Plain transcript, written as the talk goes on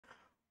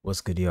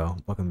What's good, y'all?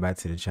 Welcome back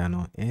to the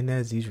channel. And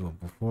as usual,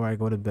 before I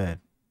go to bed,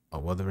 a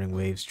Wuthering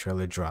Waves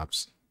trailer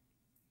drops.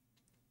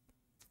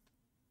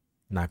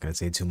 Not gonna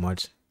say too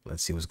much.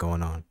 Let's see what's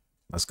going on.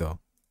 Let's go.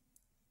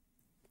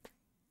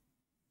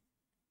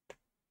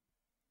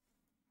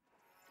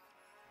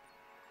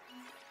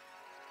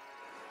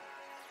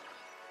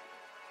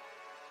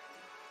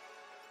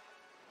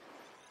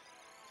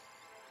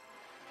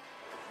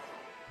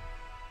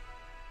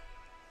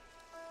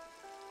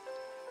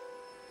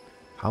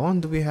 How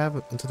long do we have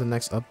until the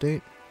next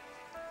update?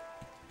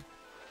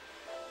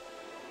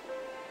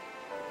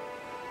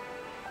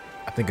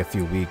 I think a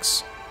few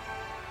weeks.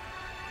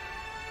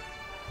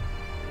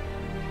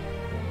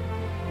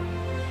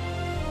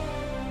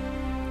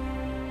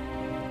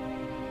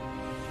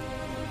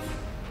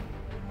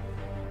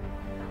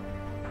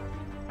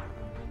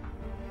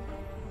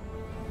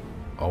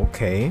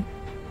 Okay.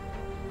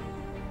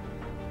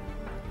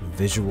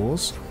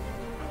 Visuals.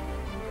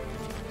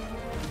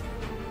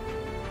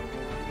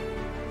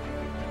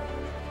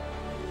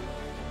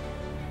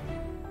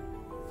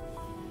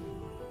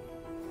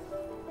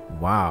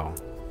 Wow.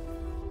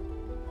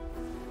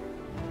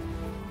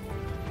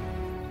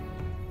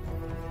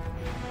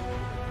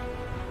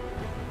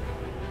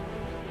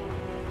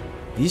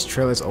 These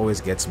trailers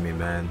always get to me,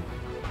 man.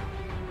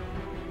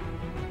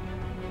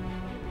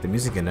 The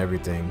music and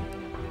everything.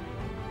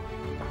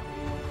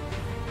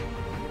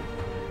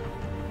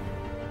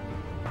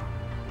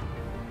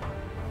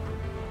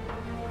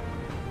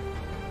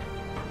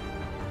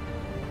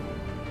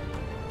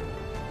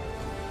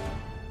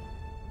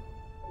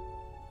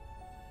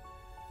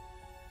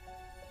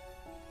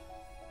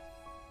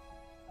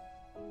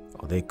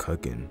 Oh, they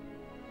cooking.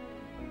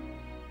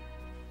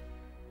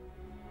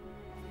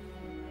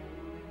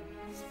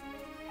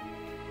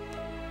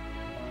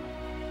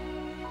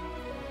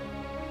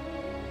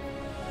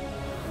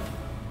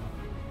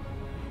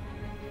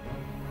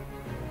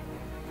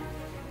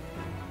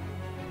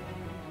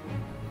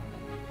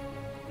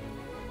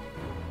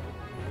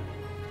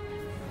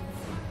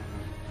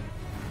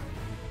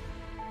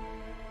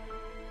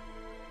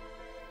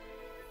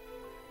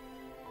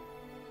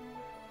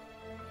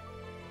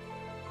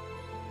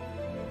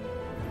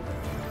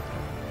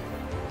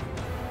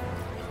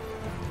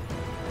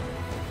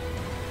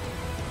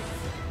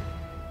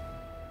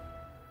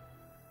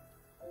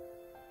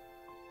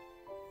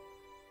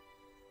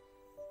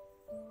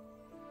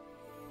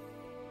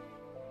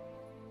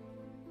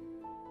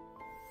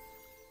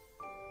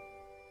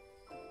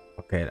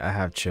 Okay, I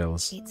have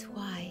chills. It's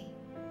why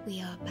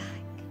we are back.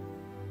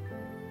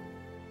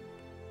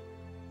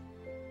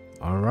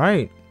 All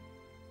right.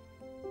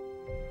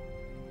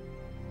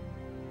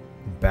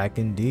 Back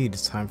indeed.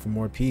 It's time for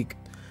more peak.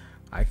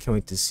 I can't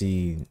wait to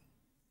see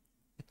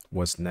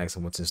what's next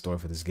and what's in store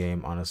for this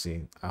game.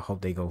 Honestly, I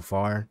hope they go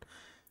far.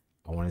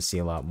 I want to see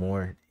a lot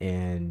more.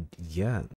 And yeah,